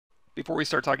before we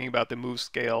start talking about the move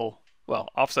scale, well,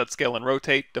 offset, scale, and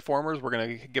rotate deformers, we're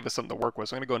going to give us something to work with.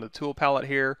 So I'm going to go into the tool palette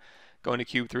here, go into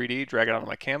Cube 3D, drag it onto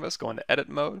my canvas, go into edit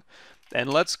mode, and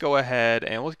let's go ahead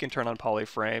and we can turn on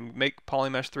polyframe, make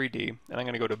polymesh 3D, and I'm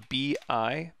going to go to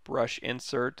BI, brush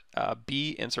insert,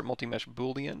 B, insert multi-mesh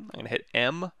boolean. I'm going to hit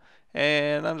M,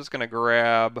 and I'm just going to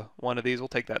grab one of these. We'll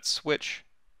take that switch,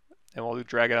 and we'll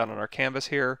drag it out on our canvas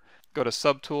here. Go to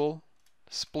subtool,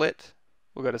 split.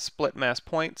 We'll go to split mass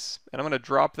points, and I'm going to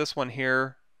drop this one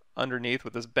here underneath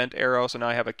with this bent arrow. So now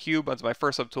I have a cube as my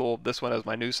first subtool, this one as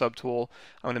my new subtool.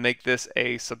 I'm going to make this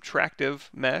a subtractive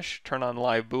mesh, turn on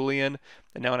live boolean,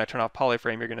 and now when I turn off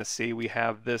polyframe, you're going to see we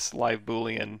have this live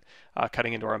boolean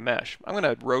cutting into our mesh. I'm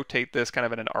going to rotate this kind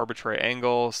of at an arbitrary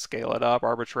angle, scale it up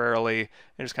arbitrarily,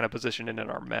 and just kind of position it in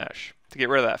our mesh. To get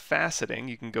rid of that faceting,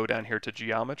 you can go down here to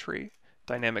geometry,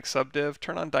 dynamic subdiv,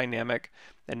 turn on dynamic,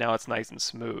 and now it's nice and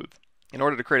smooth. In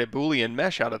order to create a Boolean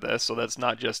mesh out of this, so that's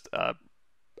not just a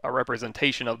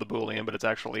representation of the Boolean, but it's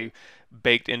actually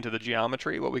baked into the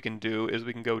geometry, what we can do is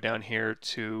we can go down here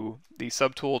to the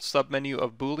subtool submenu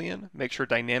of Boolean, make sure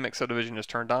dynamic subdivision is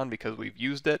turned on because we've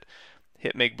used it,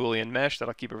 hit make Boolean mesh,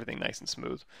 that'll keep everything nice and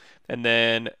smooth. And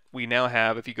then we now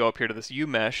have, if you go up here to this U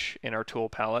mesh in our tool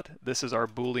palette, this is our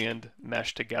Boolean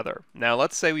mesh together. Now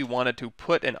let's say we wanted to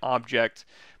put an object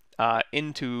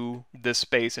into this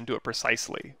space and do it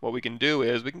precisely. What we can do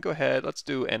is we can go ahead, let's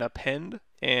do an append,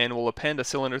 and we'll append a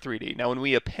cylinder 3D. Now when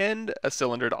we append a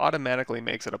cylinder, it automatically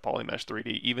makes it a polymesh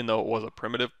 3D, even though it was a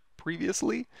primitive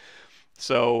previously.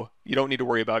 So you don't need to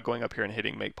worry about going up here and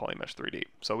hitting make polymesh 3D.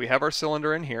 So we have our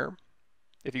cylinder in here.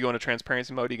 If you go into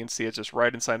transparency mode, you can see it's just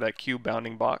right inside that cube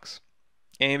bounding box.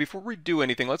 And before we do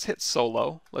anything, let's hit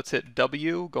solo. Let's hit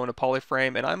W, go into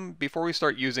polyframe, and before we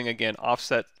start using again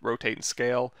offset, rotate, and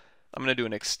scale, I'm going to do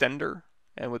an extender.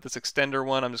 And with this extender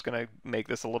one, I'm just going to make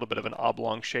this a little bit of an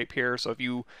oblong shape here. So if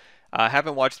you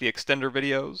haven't watched the extender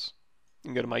videos, you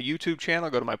can go to my YouTube channel,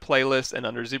 go to my playlist, and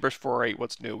under ZBrush 4.8,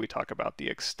 what's new, we talk about the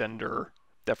extender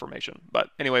deformation. But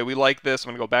anyway, we like this.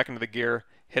 I'm going to go back into the gear,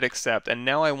 hit accept, and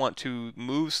now I want to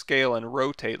move, scale, and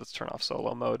rotate. Let's turn off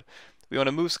solo mode. We want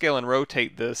to move, scale, and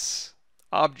rotate this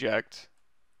object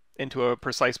into a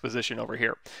precise position over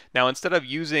here. Now instead of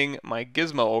using my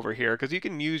gizmo over here, because you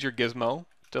can use your gizmo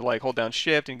to like hold down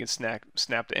shift and you can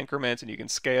snap to increments and you can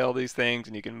scale these things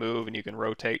and you can move and you can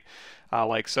rotate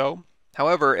like so.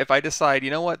 However, if I decide,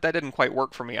 you know what, that didn't quite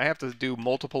work for me, I have to do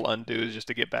multiple undos just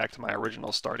to get back to my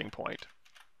original starting point.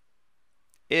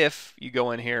 If you go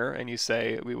in here and you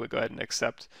say we would go ahead and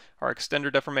accept our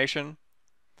extender deformation,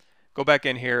 go back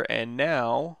in here and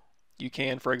now you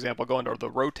can, for example, go into the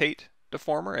rotate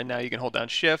deformer, and now you can hold down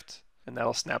shift and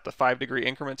that'll snap the 5-degree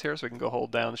increments here. So we can go hold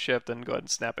down shift and go ahead and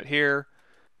snap it here.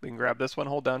 We can grab this one,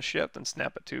 hold down shift and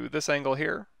snap it to this angle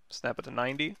here, snap it to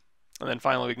 90. And then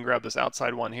finally we can grab this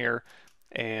outside one here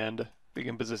and we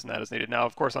can position that as needed. Now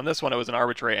of course on this one it was an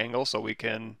arbitrary angle, so we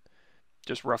can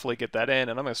just roughly get that in,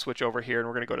 and I'm going to switch over here and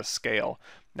we're going to go to scale.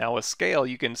 Now with scale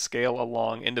you can scale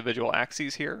along individual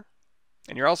axes here.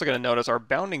 And you're also going to notice our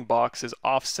bounding box is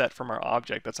offset from our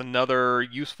object. That's another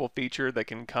useful feature that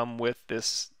can come with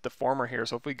this deformer here.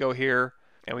 So if we go here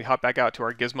and we hop back out to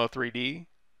our gizmo 3D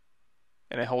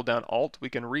and I hold down Alt, we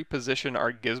can reposition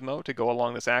our gizmo to go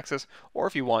along this axis. Or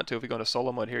if you want to, if we go into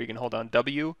solo mode here, you can hold down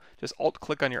W, just Alt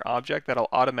click on your object. That'll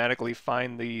automatically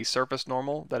find the surface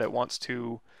normal that it wants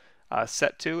to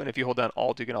set to. And if you hold down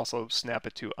Alt, you can also snap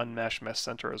it to unmesh mesh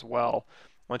center as well.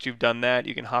 Once you've done that,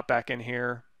 you can hop back in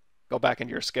here, go back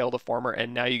into your scale deformer,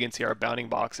 and now you can see our bounding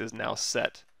box is now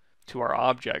set to our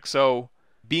object. So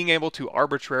being able to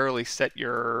arbitrarily set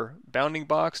your bounding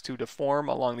box to deform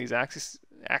along these axes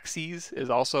is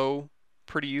also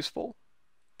pretty useful.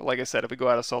 But like I said, if we go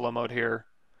out of solo mode here,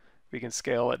 we can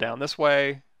scale it down this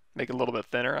way, make it a little bit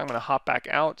thinner. I'm going to hop back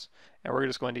out, and we're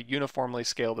just going to uniformly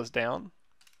scale this down.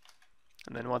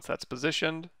 And then once that's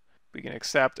positioned, we can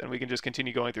accept, and we can just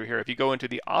continue going through here. If you go into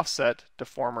the offset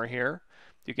deformer here,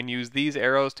 you can use these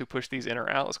arrows to push these in or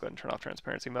out. Let's go ahead and turn off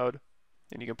transparency mode.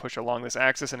 And you can push along this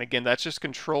axis. And again, that's just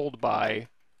controlled by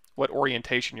what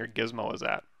orientation your gizmo is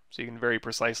at. So you can very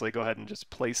precisely go ahead and just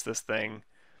place this thing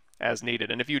as needed.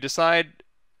 And if you decide,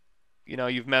 you know,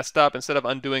 you've messed up, instead of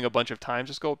undoing a bunch of times,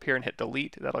 just go up here and hit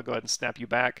delete. That'll go ahead and snap you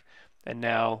back. And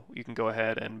now you can go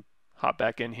ahead and hop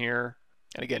back in here.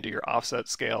 And again, do your offset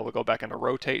scale. We'll go back into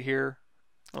rotate here.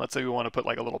 Let's say we want to put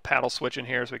like a little paddle switch in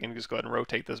here, so we can just go ahead and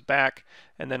rotate this back,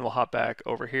 and then we'll hop back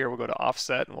over here. We'll go to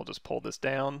offset and we'll just pull this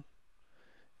down.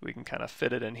 We can kind of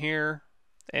fit it in here,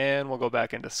 and we'll go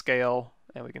back into scale,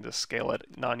 and we can just scale it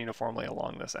non-uniformly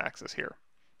along this axis here.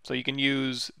 So you can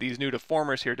use these new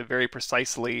deformers here to very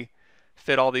precisely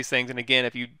fit all these things. And again,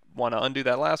 if you want to undo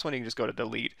that last one, you can just go to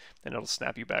delete and it'll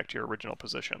snap you back to your original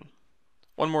position.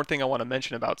 One more thing I want to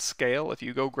mention about scale, if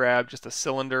you go grab just a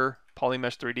cylinder,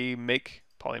 Polymesh 3D, make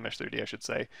Polymesh 3D I should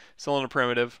say, cylinder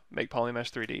primitive, make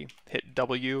Polymesh 3D, hit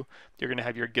W, you're going to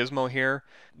have your gizmo here.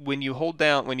 When you hold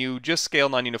down, when you just scale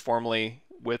non-uniformly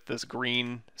with this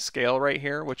green scale right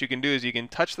here, what you can do is you can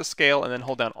touch the scale and then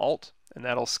hold down Alt, and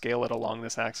that'll scale it along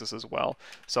this axis as well.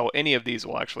 So any of these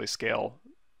will actually scale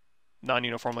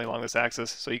non-uniformly along this axis.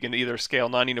 So you can either scale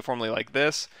non-uniformly like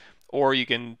this, or you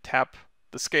can tap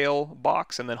the scale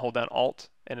box and then hold down Alt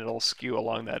and it'll skew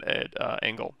along that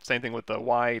angle. Same thing with the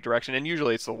Y direction, and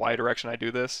usually it's the Y direction I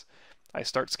do this. I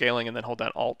start scaling and then hold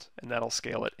down Alt and that'll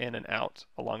scale it in and out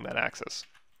along that axis.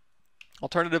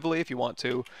 Alternatively, if you want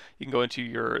to, you can go into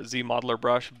your ZModeler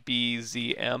brush,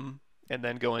 BZM, and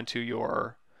then go into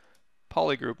your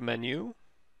polygroup menu,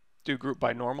 do group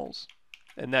by normals,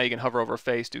 and now you can hover over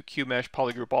face, do QMesh,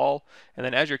 polygroup all, and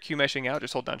then as you're QMeshing out,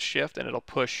 just hold down Shift and it'll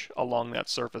push along that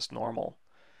surface normal.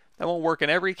 That won't work in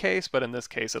every case, but in this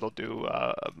case it'll do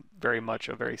very much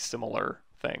a very similar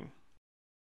thing.